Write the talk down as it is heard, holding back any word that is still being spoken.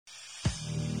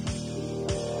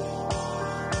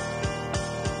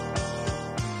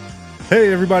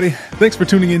Hey, everybody. Thanks for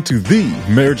tuning in to the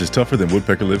Marriage is Tougher Than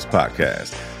Woodpecker Lives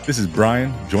podcast. This is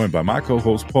Brian, joined by my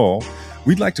co-host, Paul.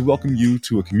 We'd like to welcome you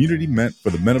to a community meant for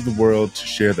the men of the world to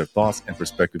share their thoughts and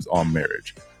perspectives on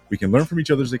marriage. We can learn from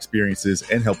each other's experiences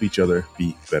and help each other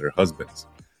be better husbands.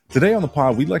 Today on the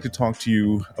pod, we'd like to talk to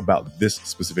you about this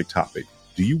specific topic.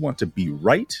 Do you want to be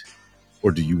right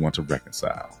or do you want to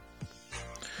reconcile?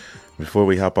 Before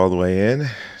we hop all the way in,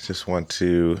 just want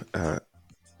to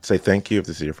say thank you if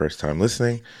this is your first time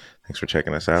listening. Thanks for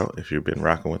checking us out. If you've been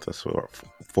rocking with us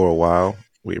for a while,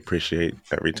 we appreciate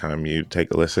every time you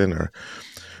take a listen or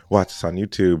watch us on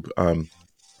YouTube.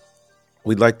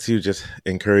 We'd like to just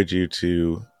encourage you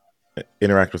to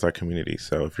interact with our community.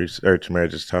 So if you search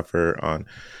Marriage is Tougher on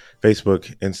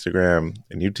Facebook, Instagram,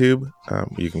 and YouTube,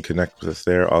 you can connect with us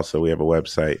there. Also, we have a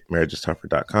website,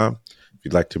 marriageistoffer.com. If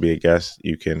you'd like to be a guest,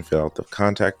 you can fill out the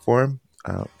contact form.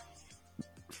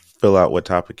 Fill out what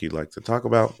topic you'd like to talk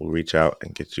about. We'll reach out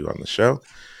and get you on the show.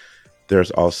 There's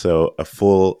also a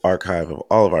full archive of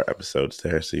all of our episodes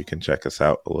there, so you can check us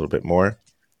out a little bit more.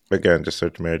 Again, just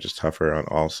search Marriage is Tougher on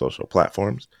all social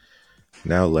platforms.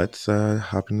 Now let's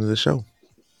hop into the show.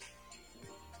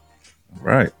 All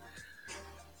right.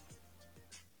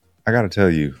 I got to tell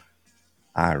you,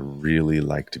 I really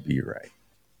like to be right.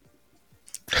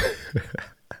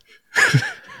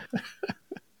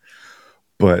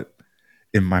 But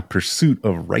in my pursuit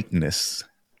of rightness,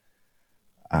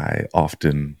 I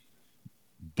often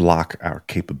block our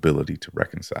capability to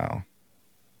reconcile.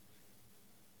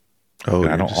 Oh,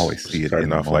 and I don't always see it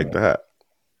starting off like that.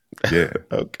 Yeah.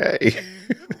 Okay.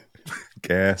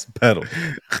 Gas pedal.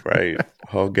 Right.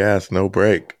 All gas, no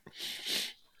brake.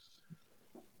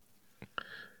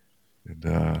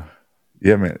 And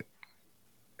yeah, man.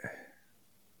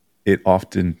 It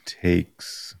often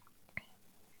takes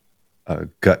a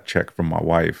gut check from my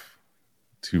wife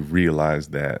to realize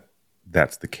that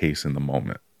that's the case in the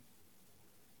moment.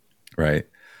 Right.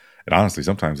 And honestly,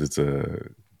 sometimes it's a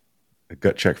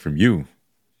gut check from you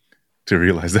to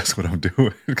realize that's what I'm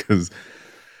doing. Because,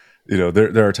 you know,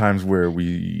 there are times where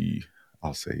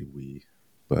I'll say we,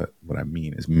 but what I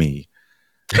mean is me,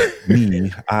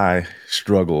 I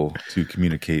struggle to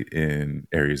communicate in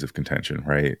areas of contention,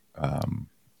 right? I'm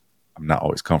not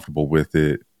always comfortable with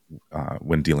it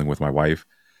when dealing with my wife.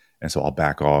 And so I'll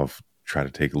back off, try to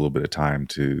take a little bit of time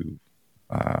to,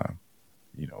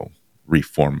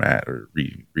 reformat or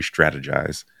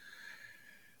re-strategize.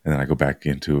 And then I go back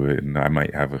into it and I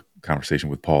might have a conversation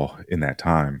with Paul in that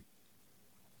time.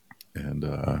 And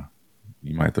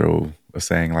you might throw a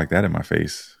saying like that in my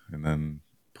face and then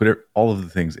put all of the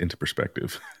things into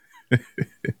perspective. And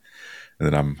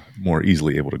then I'm more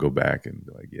easily able to go back and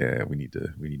be like, yeah, we need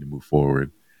to move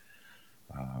forward.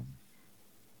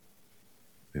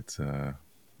 It's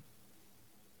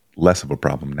less of a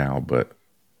problem now, but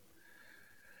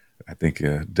I think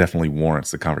definitely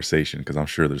warrants the conversation because I'm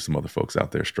sure there's some other folks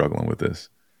out there struggling with this.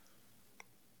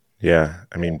 Yeah.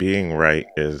 I mean, being right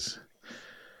is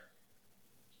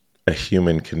a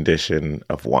human condition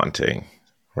of wanting,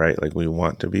 right? Like we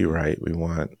want to be right. We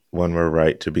want, when we're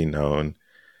right, to be known.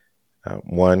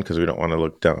 One, because we don't want to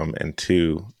look dumb. And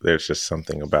two, there's just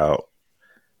something about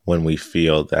when we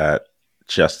feel that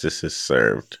justice is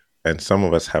served. And some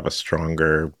of us have a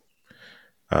stronger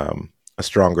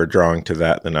drawing to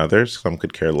that than others. Some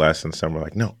could care less, and some are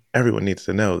like, no, everyone needs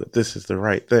to know that this is the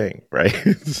right thing, right?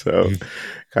 So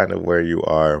kind of where you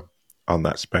are on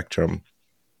that spectrum.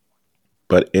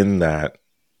 But in that,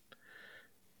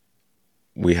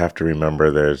 we have to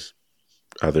remember there's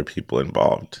other people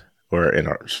involved, or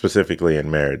specifically in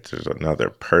marriage, there's another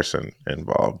person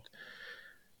involved.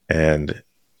 And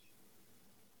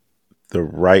the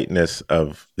rightness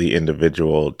of the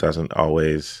individual doesn't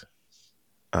always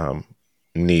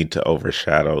need to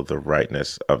overshadow the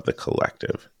rightness of the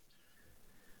collective.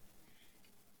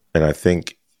 And I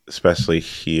think especially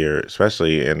here,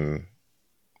 especially in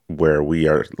where we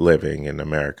are living in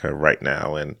America right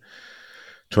now in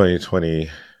 2020,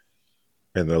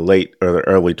 in the late or the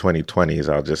early 2020s,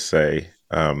 I'll just say,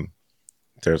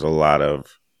 there's a lot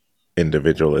of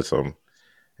individualism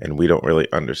and we don't really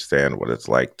understand what it's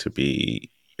like to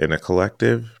be in a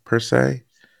collective per se.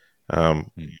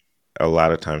 A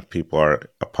lot of times people are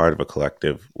a part of a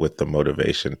collective with the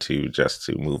motivation to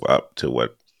move up to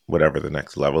whatever the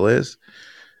next level is,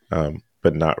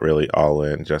 but not really all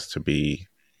in just to be,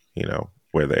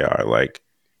 where they are, like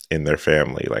in their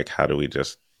family. Like, how do we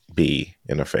just be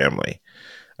in a family?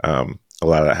 A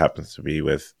lot of that happens to be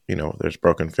with, there's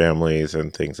broken families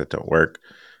and things that don't work,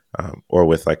 or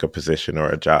with like a position or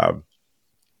a job.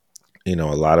 A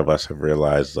lot of us have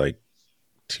realized like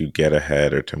to get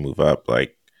ahead or to move up,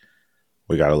 like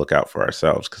we got to look out for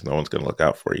ourselves because no one's going to look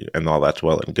out for you. And all that's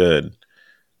well and good,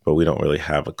 but we don't really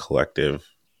have a collective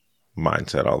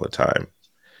mindset all the time.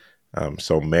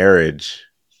 So marriage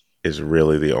is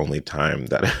really the only time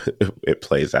that it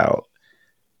plays out,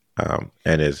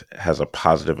 and has a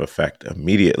positive effect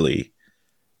immediately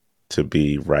to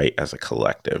be right as a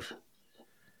collective.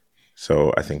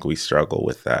 So I think we struggle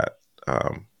with that,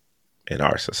 in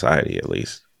our society, at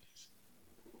least.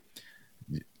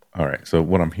 All right. So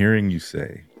what I'm hearing you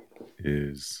say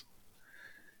is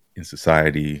in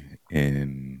society,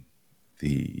 in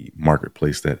the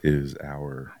marketplace that is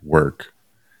our work,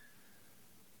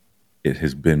 it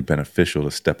has been beneficial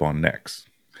to step on necks.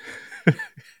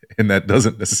 And that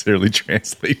doesn't necessarily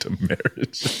translate to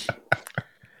marriage.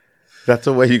 That's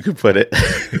a way you could put it.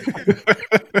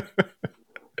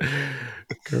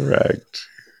 Correct.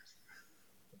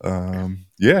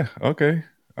 Yeah, okay.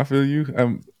 I feel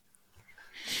you.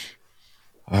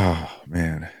 Oh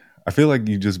man. I feel like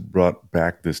you just brought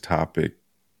back this topic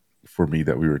for me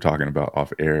that we were talking about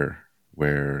off air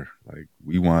where like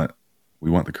we want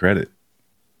the credit,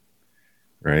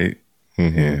 right?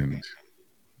 Mm-hmm. And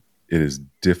it is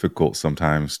difficult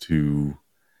sometimes to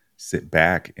sit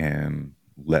back and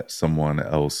let someone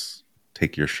else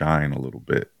take your shine a little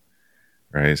bit,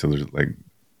 right? So there's like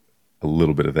a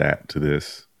little bit of that to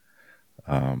this.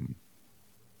 Um,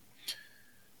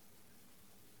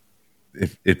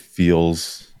 it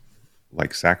feels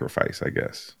like sacrifice, I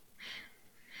guess.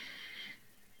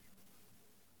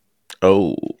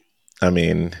 Oh, I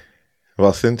mean,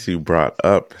 well, since you brought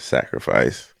up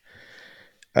sacrifice,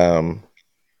 um,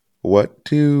 what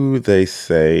do they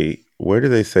say? Where do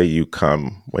they say you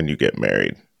come when you get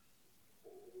married?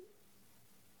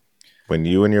 When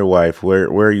you and your wife, where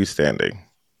are you standing?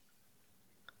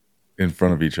 In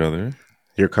front of each other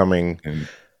You're coming, and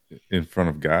in front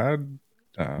of God.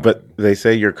 but Um, they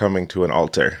say you're coming to an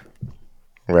altar,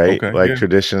 right? okay, Like yeah,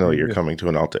 traditionally, you're yeah, coming to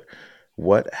an altar.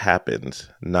 What happens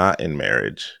not in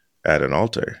marriage at an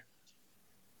altar?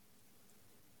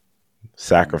 yeah.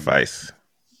 Sacrifice.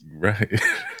 Right.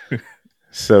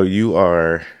 So you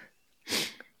are,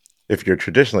 if you're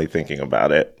traditionally thinking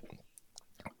about it,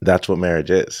 that's what marriage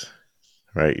is,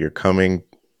 right? You're coming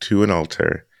to an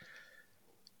altar,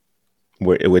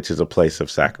 which is a place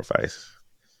of sacrifice,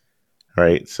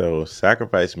 right? So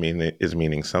sacrifice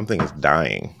meaning something is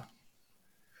dying,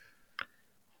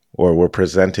 or we're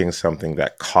presenting something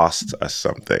that costs us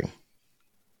something,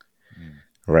 Mm.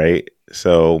 right?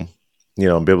 So,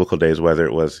 in biblical days, whether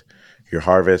it was your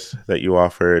harvest that you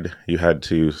offered, you had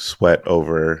to sweat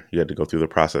over, you had to go through the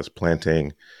process,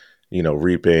 planting,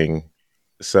 reaping,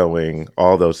 sowing,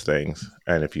 all those things.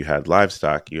 And if you had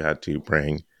livestock, you had to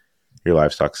bring your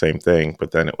livestock, same thing,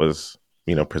 but then it was,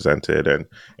 presented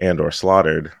and or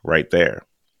slaughtered right there.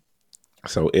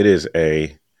 So there's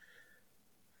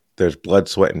blood,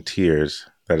 sweat, and tears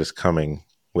that is coming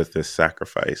with this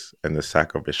sacrifice and this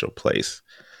sacrificial place.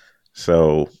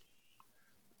 So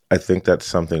I think that's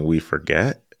something we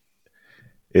forget,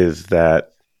 is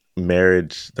that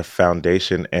marriage, the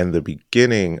foundation and the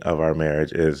beginning of our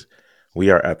marriage is we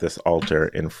are at this altar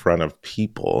in front of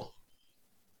people,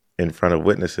 in front of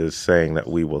witnesses, saying that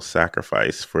we will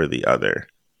sacrifice for the other.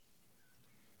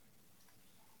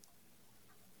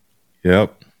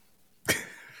 Yep.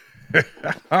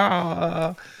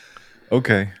 Ah,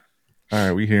 okay. All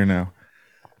right, we here now.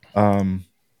 Um,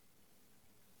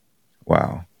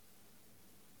 wow.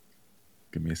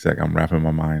 Give me a sec. I'm wrapping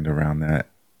my mind around that.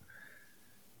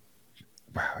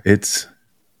 Wow. It's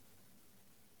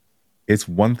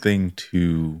one thing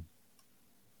to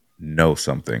know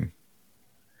something.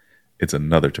 It's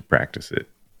another to practice it.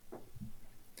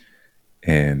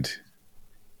 And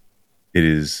it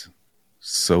is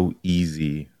so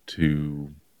easy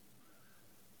to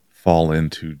fall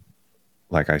into,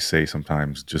 like I say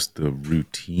sometimes, just the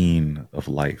routine of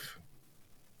life,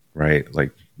 right?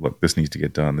 Like, look, this needs to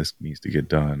get done. This needs to get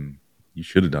done. You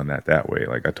should have done that way.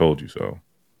 Like I told you so,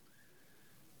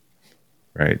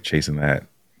 right? Chasing that,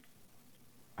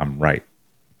 I'm right.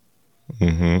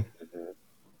 Mm-hmm.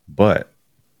 But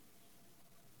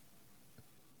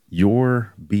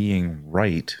your being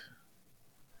right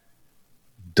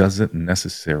doesn't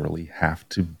necessarily have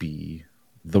to be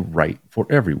the right for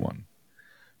everyone,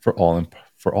 for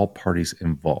all parties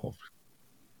involved.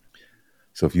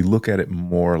 So if you look at it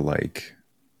more like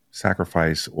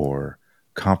sacrifice or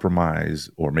compromise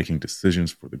or making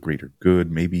decisions for the greater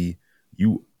good, maybe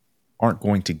you aren't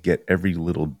going to get every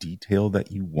little detail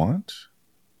that you want,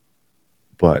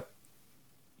 but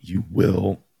you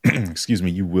will, excuse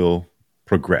me, you will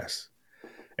progress.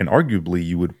 And arguably,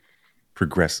 you would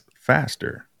progress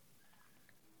faster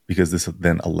because this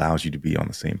then allows you to be on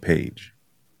the same page,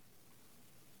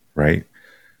 right?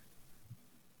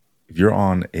 If you're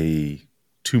on a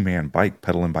two-man bike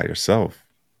pedaling by yourself,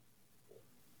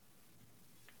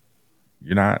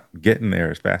 you're not getting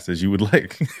there as fast as you would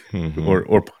like Mm-hmm.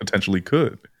 or potentially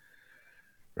could,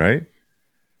 right?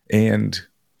 And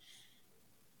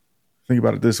think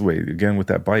about it this way again with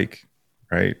that bike,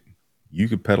 right? You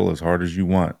could pedal as hard as you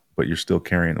want, but you're still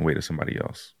carrying the weight of somebody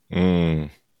else.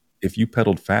 Mm. If you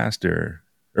pedaled faster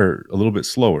or a little bit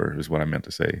slower, is what I meant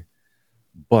to say,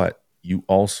 but you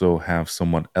also have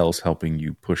someone else helping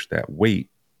you push that weight,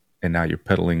 and now you're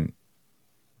pedaling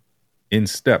in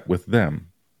step with them,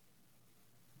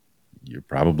 you're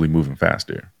probably moving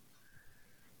faster.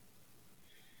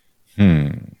 You're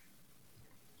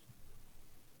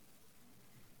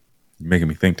making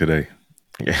me think today.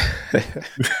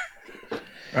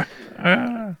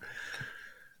 Ah,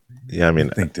 Yeah, I mean,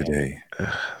 think today.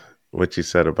 what you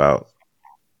said about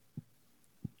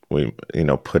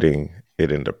putting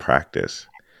it into practice,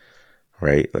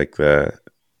 right? Like the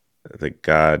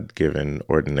God-given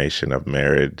ordination of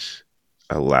marriage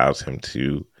allows him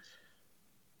to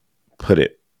put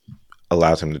it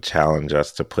allows him to challenge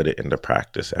us to put it into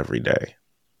practice every day,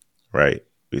 right?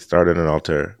 We start at an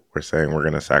altar, we're saying we're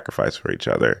going to sacrifice for each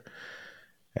other,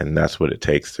 and that's what it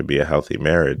takes to be a healthy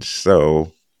marriage.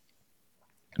 So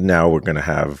now we're going to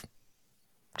have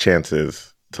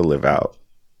chances to live out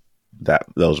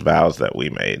those vows that we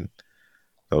made,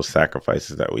 those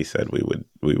sacrifices that we said we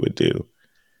would do.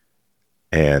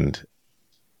 And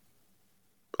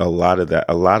a lot of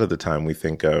the time we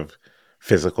think of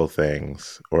physical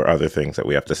things or other things that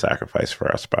we have to sacrifice for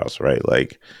our spouse, right?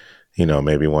 Like,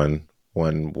 maybe one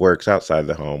works outside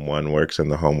the home, one works in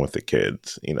the home with the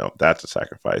kids, that's a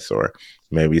sacrifice. Or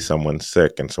maybe someone's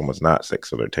sick and someone's not sick,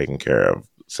 so they're taking care of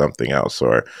something else.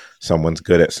 Or someone's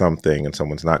good at something and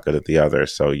someone's not good at the other,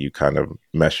 so you kind of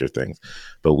measure things.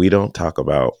 But we don't talk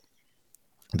about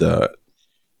the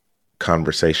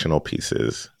conversational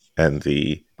pieces and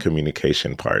the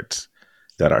communication parts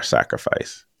that are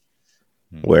sacrifice,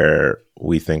 where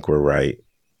we think we're right,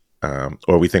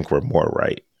 or we think we're more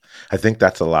right. I think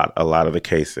that's a lot of the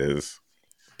cases.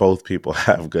 Both people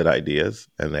have good ideas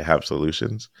and they have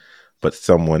solutions, but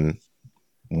someone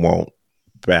won't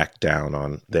back down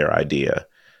on their idea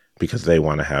because they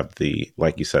want to have the,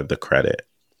 like you said, the credit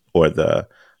or the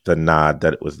nod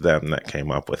that it was them that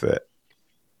came up with it.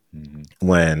 Mm-hmm.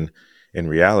 When in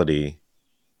reality,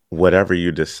 whatever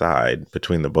you decide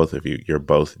between the both of you, you're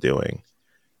both doing.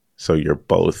 So you're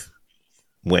both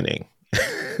winning.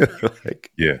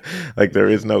 Yeah. Like there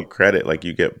is no credit. Like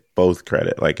you get both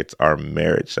credit. Like it's our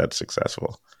marriage that's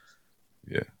successful.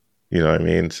 Yeah. You know what I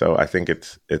mean? So I think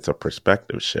it's a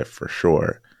perspective shift for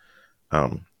sure.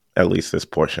 At least this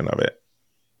portion of it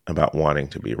about wanting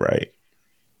to be right.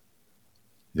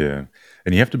 Yeah.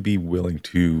 And you have to be willing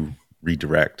to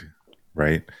redirect,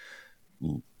 right?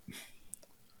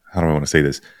 How do I want to say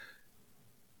this?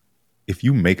 If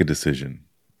you make a decision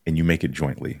and you make it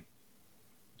jointly,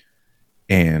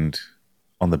 and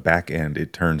on the back end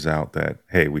it turns out that,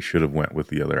 hey, we should have went with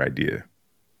the other idea,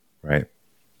 right?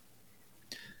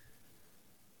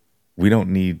 We don't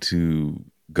need to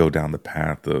go down the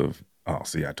path of, oh,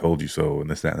 see, I told you so, and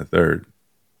this, that, and the third.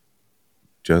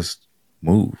 Just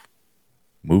move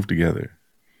together,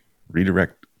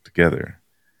 redirect together,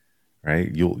 right?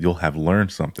 You'll have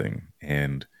learned something,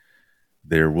 and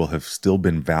there will have still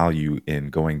been value in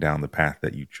going down the path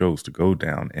that you chose to go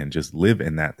down, and just live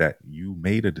in that you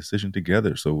made a decision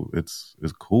together. So it's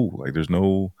cool. Like there's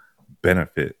no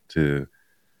benefit to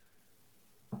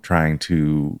trying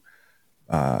to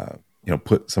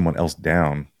put someone else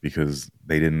down because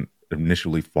they didn't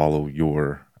initially follow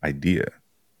your idea,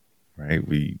 right?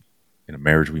 We in a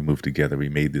marriage, we moved together, we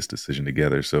made this decision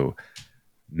together. So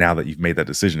now that you've made that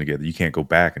decision together, you can't go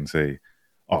back and say,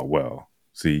 oh, well,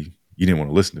 see, you didn't want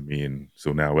to listen to me, and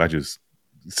so now I just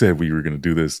said we were going to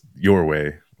do this your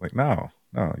way. Like, no,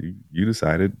 you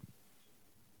decided,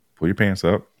 pull your pants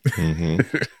up. Mm-hmm.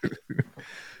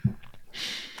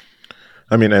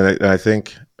 I mean, and I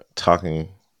think talking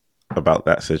about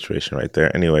that situation right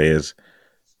there anyway is,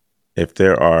 if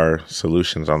there are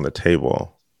solutions on the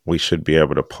table, we should be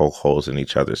able to poke holes in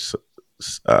each other's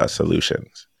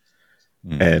solutions.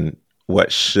 And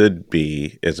what should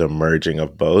be is a merging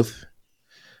of both.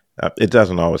 It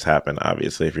doesn't always happen,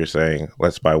 obviously. If you're saying,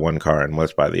 let's buy one car and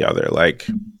let's buy the other, like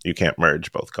you can't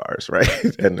merge both cars, right?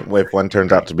 And if one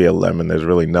turns out to be a lemon, there's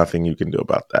really nothing you can do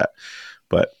about that.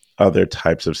 But other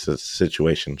types of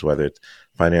situations, whether it's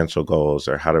financial goals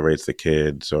or how to raise the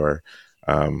kids or,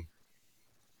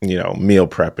 meal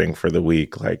prepping for the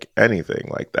week, like anything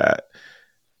like that,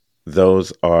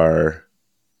 those are,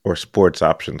 or sports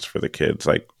options for the kids,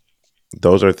 like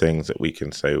those are things that we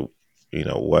can say,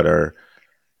 what are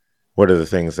the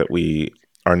things that we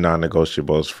are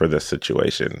non-negotiables for this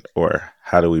situation, or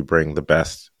how do we bring the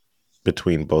best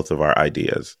between both of our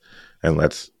ideas, and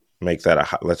let's make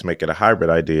it a hybrid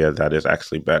idea that is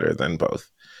actually better than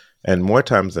both. And more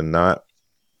times than not,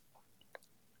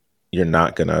 you're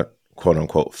not gonna quote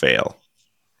unquote fail,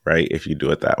 right, if you do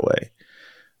it that way.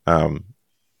 um,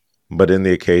 but in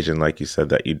the occasion, like you said,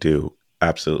 that you do,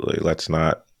 absolutely, let's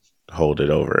not hold it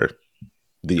over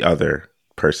the other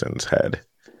person's head.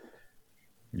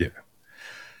 Yeah.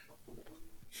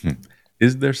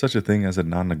 Is there such a thing as a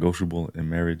non-negotiable in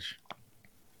marriage?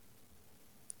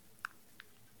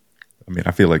 I mean,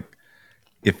 I feel like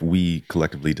if we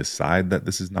collectively decide that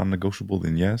this is non-negotiable,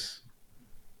 then yes.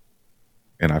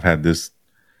 And I've had this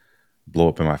blow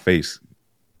up in my face.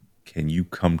 Can you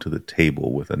come to the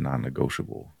table with a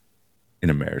non-negotiable in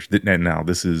a marriage? And now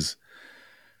this is,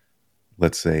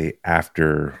 let's say,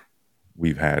 after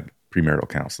we've had premarital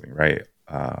counseling, right?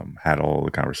 Had all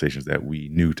the conversations that we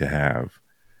knew to have.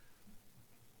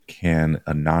 Can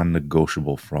a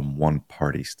non-negotiable from one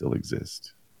party still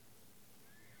exist?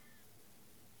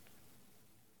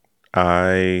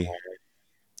 I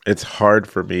It's hard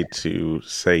for me to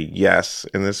say yes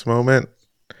in this moment,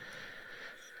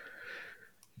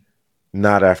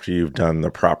 not after you've done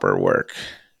the proper work.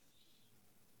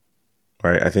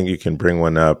 Right? I think you can bring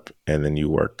one up and then you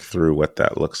work through what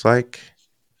that looks like.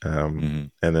 Mm-hmm.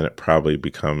 And then it probably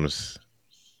becomes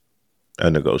a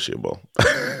negotiable.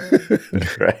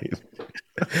 Right?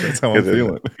 That's how I'm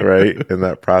feeling. Right? In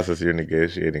that process, you're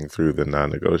negotiating through the non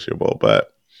negotiable.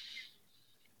 But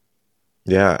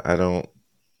yeah, I don't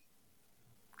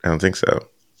think so.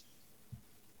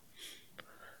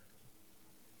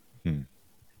 Hmm.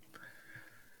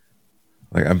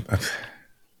 Like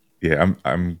yeah,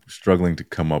 I'm struggling to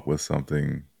come up with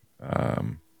something.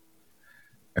 Um,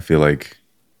 I feel like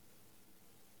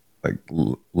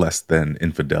less than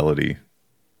infidelity,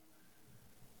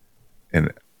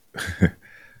 and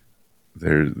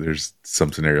there's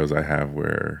some scenarios I have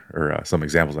where, or some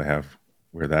examples I have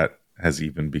where that has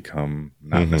even become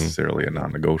not Mm-hmm. necessarily a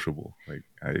non-negotiable. Like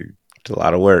It's a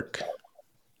lot of work,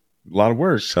 a lot of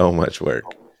work, so much work.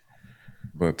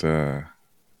 but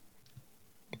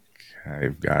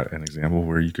I've got an example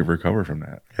where you could recover from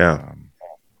that. Yeah.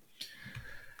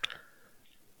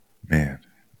 Man,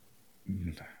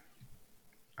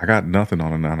 I got nothing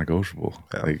on a non-negotiable.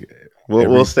 Yeah. Like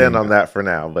We'll stand everything. on that for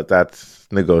now, but that's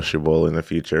negotiable in the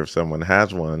future. If someone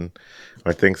has one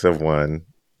or thinks of one,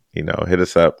 hit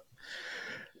us up.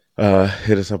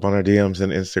 Hit us up on our DMs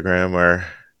and Instagram, or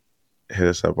hit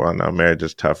us up on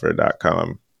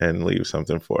marriagestougher.com and leave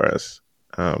something for us.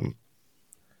 I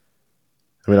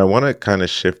want to kind of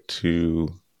shift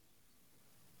to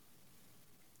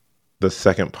the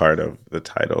second part of the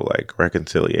title, like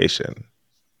reconciliation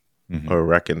Mhm. or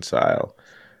reconcile.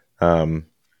 Um,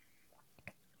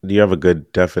 do you have a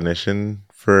good definition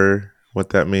for what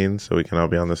that means so we can all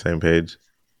be on the same page?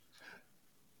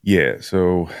 Yeah,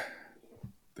 so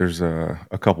there's a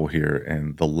couple here,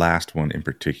 and the last one in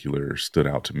particular stood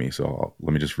out to me. So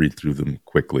let me just read through them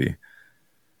quickly.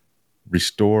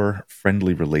 Restore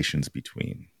friendly relations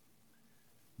between.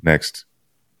 Next,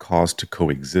 cause to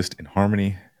coexist in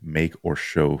harmony, make or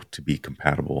show to be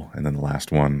compatible. And then the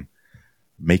last one,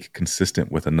 make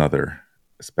consistent with another,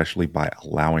 especially by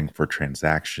allowing for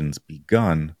transactions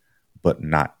begun but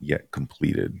not yet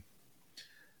completed.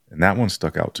 And that one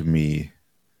stuck out to me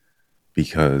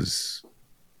because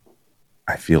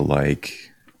I feel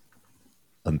like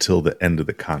until the end of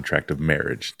the contract of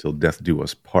marriage, till death do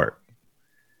us part,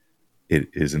 it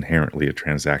is inherently a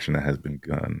transaction that has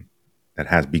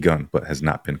begun but has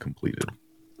not been completed.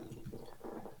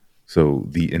 So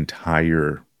the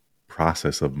entire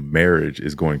process of marriage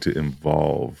is going to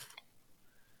involve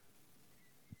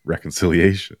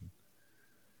reconciliation.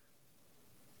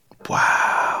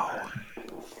 Wow.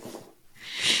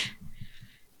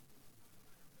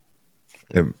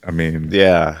 And, I mean,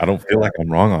 Yeah. I don't feel like I'm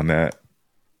wrong on that.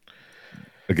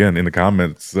 Again, in the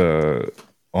comments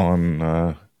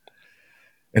on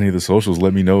any of the socials,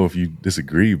 let me know if you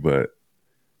disagree. But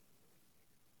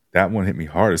that one hit me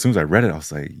hard. As soon as I read it, I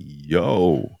was like,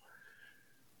 yo,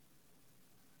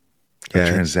 a Yeah,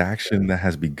 transaction that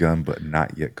has begun but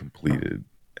not yet completed.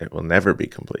 it will never be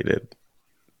completed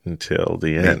until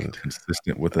the Make end.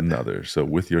 consistent with another. So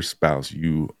with your spouse,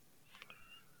 you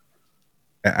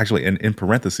actually, in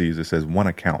parentheses, it says one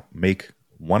account. Make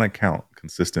one account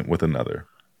consistent with another,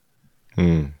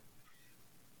 Hmm.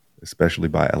 especially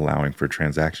by allowing for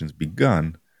transactions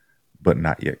begun but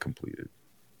not yet completed.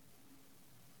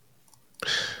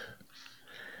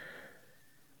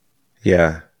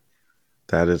 Yeah,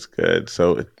 that is good.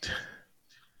 So,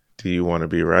 do you want to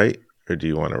be right or do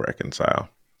you want to reconcile?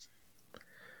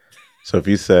 So, if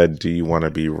you said, do you want to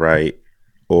be right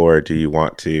or do you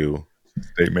want to,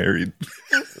 Stay married.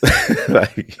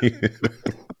 like,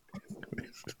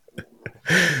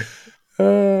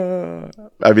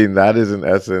 I mean, that is in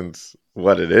essence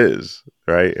what it is,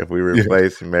 right? If we Yeah.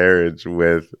 replace marriage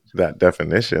with that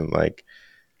definition, like,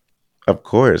 of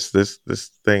course, this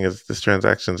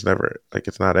transaction's never, like,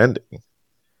 it's not ending,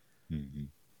 Mm-hmm.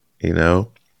 you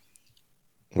know?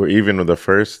 Or even with the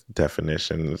first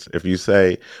definitions, if you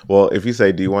say, well, if you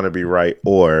say, do you want to be right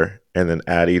or, and then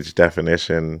add each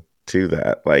definition to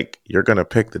that, like, you're going to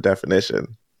pick the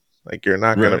definition. Like, you're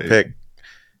not going to Right. pick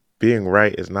being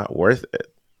right is not worth it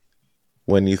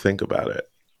when you think about it.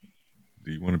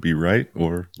 Do you want to be right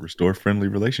or restore friendly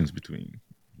relations between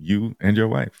you and your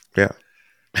wife? Yeah.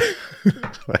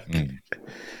 Like, Mm.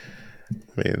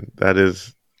 I mean,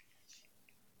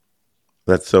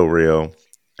 that's so real.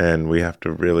 And we have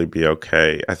to really be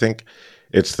okay. I think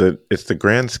it's the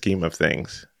grand scheme of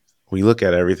things. We look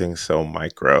at everything so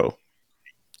micro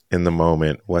in the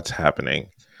moment, what's happening.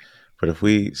 But if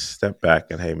we step back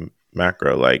and, hey,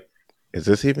 macro, like, is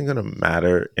this even going to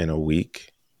matter in a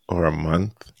week or a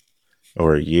month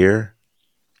or a year?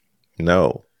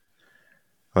 No.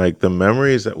 Like, the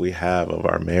memories that we have of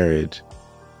our marriage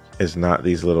is not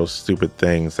these little stupid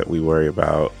things that we worry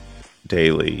about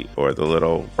daily or the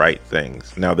little right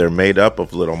things. Now, they're made up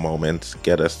of little moments,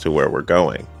 get us to where we're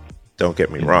going. Don't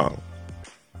get me Mm. wrong.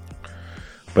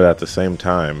 But at the same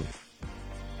time,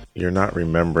 you're not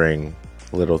remembering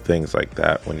little things like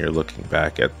that when you're looking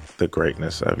back at the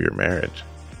greatness of your marriage.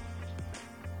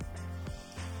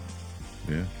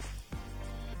 Yeah.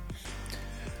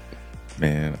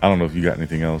 Man, I don't know if you got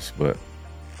anything else, but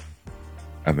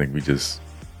I think we just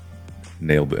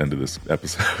nailed the end of this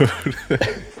episode.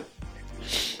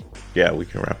 Yeah, we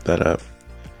can wrap that up.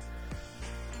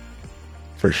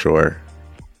 For sure.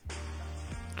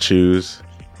 Choose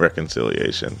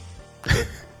reconciliation.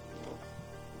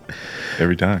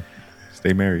 Every time.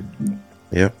 Stay married.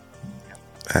 Yep.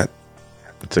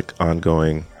 It's an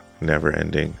ongoing, never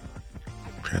ending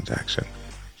transaction.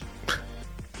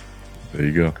 There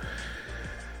you go.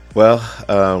 Well,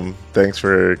 thanks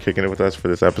for kicking it with us for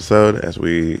this episode as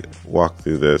we walk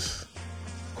through this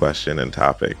question and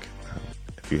topic.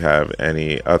 If you have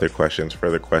any other questions,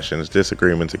 further questions,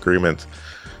 disagreements, agreements,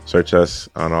 search us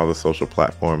on all the social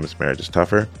platforms, Marriage is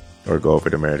Tougher, or go over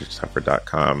to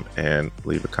marriagestougher.com and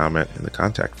leave a comment in the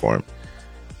contact form.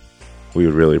 We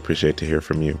would really appreciate to hear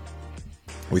from you.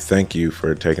 We thank you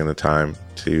for taking the time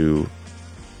to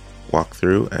walk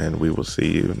through, and we will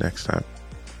see you next time.